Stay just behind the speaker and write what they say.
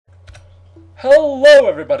Hello,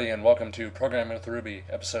 everybody, and welcome to Programming with Ruby,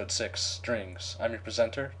 Episode 6, Strings. I'm your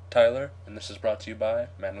presenter, Tyler, and this is brought to you by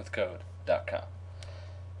manwithcode.com.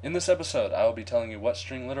 In this episode, I will be telling you what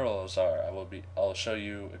string literals are. I'll show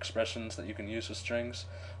you expressions that you can use with strings,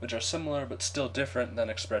 which are similar but still different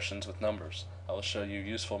than expressions with numbers. I will show you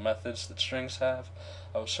useful methods that strings have.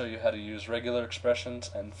 I will show you how to use regular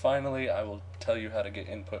expressions, and finally, I will tell you how to get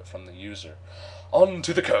input from the user. On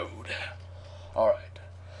to the code! Alright.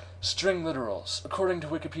 String literals. According to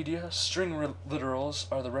Wikipedia, string literals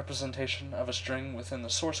are the representation of a string within the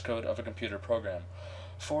source code of a computer program.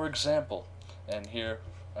 For example, and here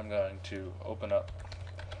I'm going to open up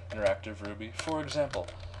Interactive Ruby. For example,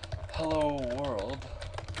 hello world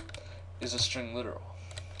is a string literal.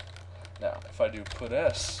 Now, if I do put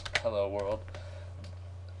s hello world,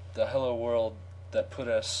 the hello world that put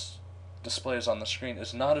s displays on the screen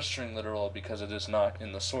is not a string literal because it is not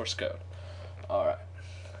in the source code. Alright.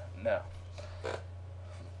 Now,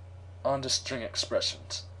 on to string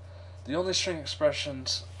expressions. The only string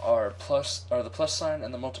expressions are the plus sign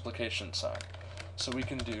and the multiplication sign. So we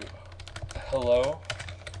can do hello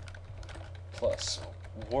plus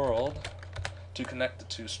world to connect the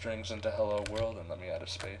two strings into hello world, and let me add a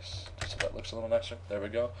space so that looks a little nicer. There we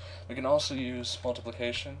go. We can also use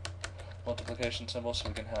multiplication symbol, so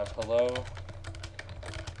we can have hello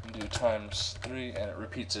and do times 3, and it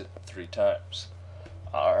repeats it 3 times.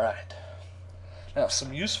 Alright. Now,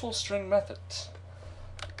 some useful string methods.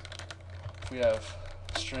 We have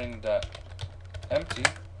string.empty,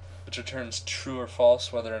 which returns true or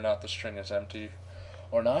false whether or not the string is empty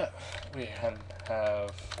or not. We can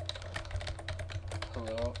have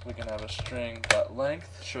hello. We can have a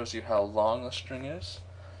string.length, shows you how long the string is.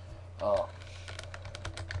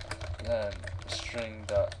 Then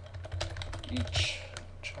string.each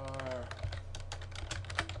char.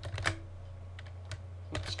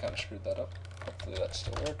 Oops, kind of screwed that up. Hopefully that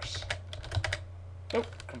still works. Nope,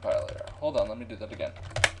 compile error. Hold on, let me do that again.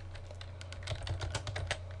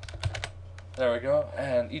 There we go,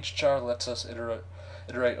 and each char lets us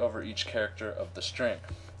iterate over each character of the string.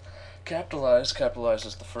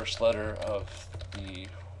 Capitalizes the first letter of the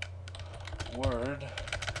word.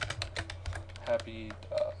 Happy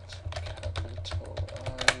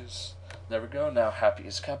capitalize. There we go, now happy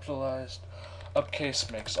is capitalized. Uppercase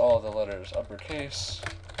makes all the letters uppercase,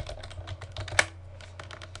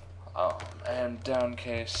 and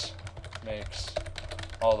downcase makes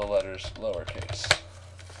all the letters lowercase.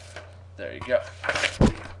 There you go.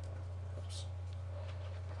 Oops.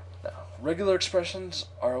 Now, regular expressions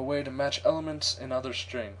are a way to match elements in other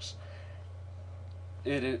strings.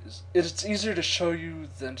 It's easier to show you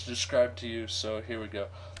than to describe to you, so here we go.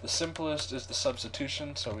 The simplest is the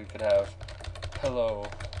substitution, so we could have hello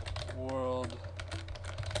world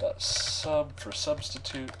sub for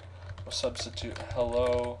substitute. We'll substitute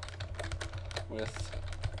hello with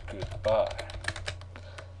goodbye.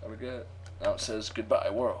 There we go. Now it says goodbye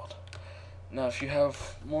world. Now if you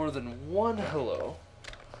have more than one hello,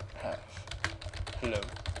 have hello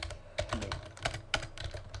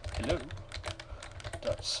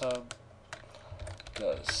dot sub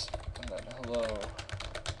does, and then hello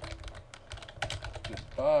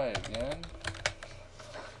goodbye again.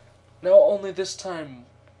 Now only this time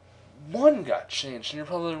one got changed, and you're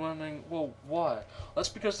probably wondering, well, why? Well, that's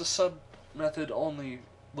because the sub method only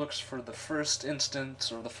looks for the first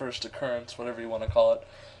instance, or the first occurrence, whatever you want to call it,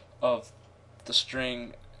 of the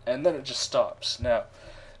string, and then it just stops. Now,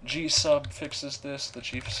 gsub fixes this, the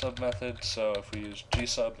gsub method, so if we use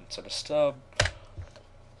gsub instead of stub,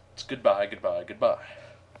 it's goodbye, goodbye, goodbye.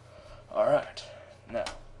 Alright, now,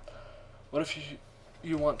 what if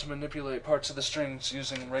you want to manipulate parts of the strings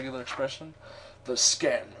using regular expression? The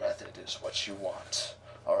scan method is what you want.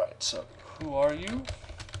 Alright, so who are you?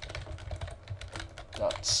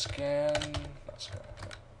 Scan.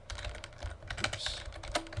 Oops.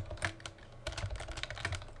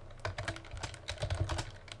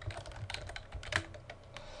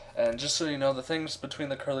 And just so you know, the things between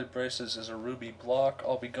the curly braces is a Ruby block.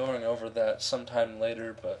 I'll be going over that sometime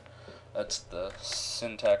later, but that's the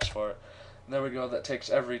syntax for it. And there we go, that takes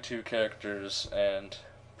every 2 characters and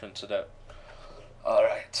prints it out.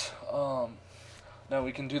 Alright, now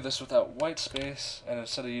we can do this without white space, and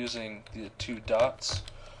instead of using the 2 dots,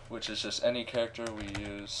 which is just any character, we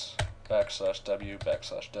use \w.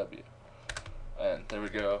 And there we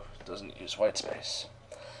go, it doesn't use white space.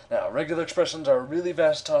 Now, regular expressions are a really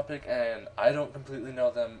vast topic, and I don't completely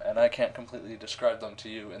know them, and I can't completely describe them to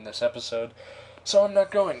you in this episode, so I'm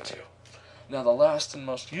not going to. Now, the last and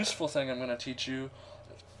most useful thing I'm going to teach you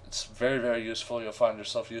It's very, very useful. You'll find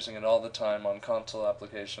yourself using it all the time on console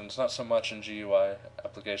applications, not so much in GUI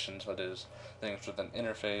applications, but is things with an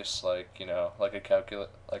interface like, like a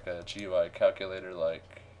GUI calculator, like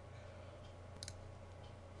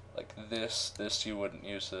this you wouldn't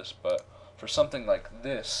use this, but for something like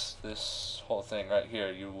this whole thing right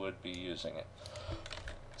here, you would be using it.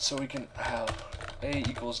 So we can have a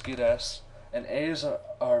equals get s, and a is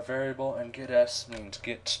our variable, and get s means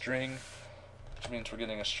get string, which means we're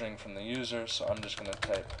getting a string from the user. So I'm just going to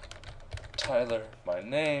type Tyler, my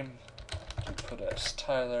name, and put s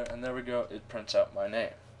Tyler, and there we go, it prints out my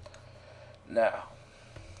name. Now,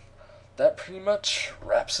 that pretty much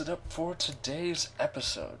wraps it up for today's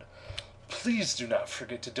episode. Please do not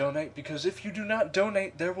forget to donate, because if you do not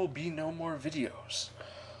donate, there will be no more videos.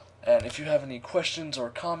 And if you have any questions or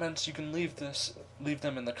comments, you can leave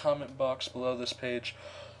them in the comment box below this page,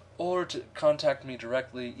 or to contact me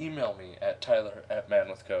directly, email me at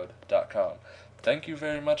tyler@manwithcode.com. Thank you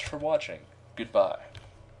very much for watching. Goodbye.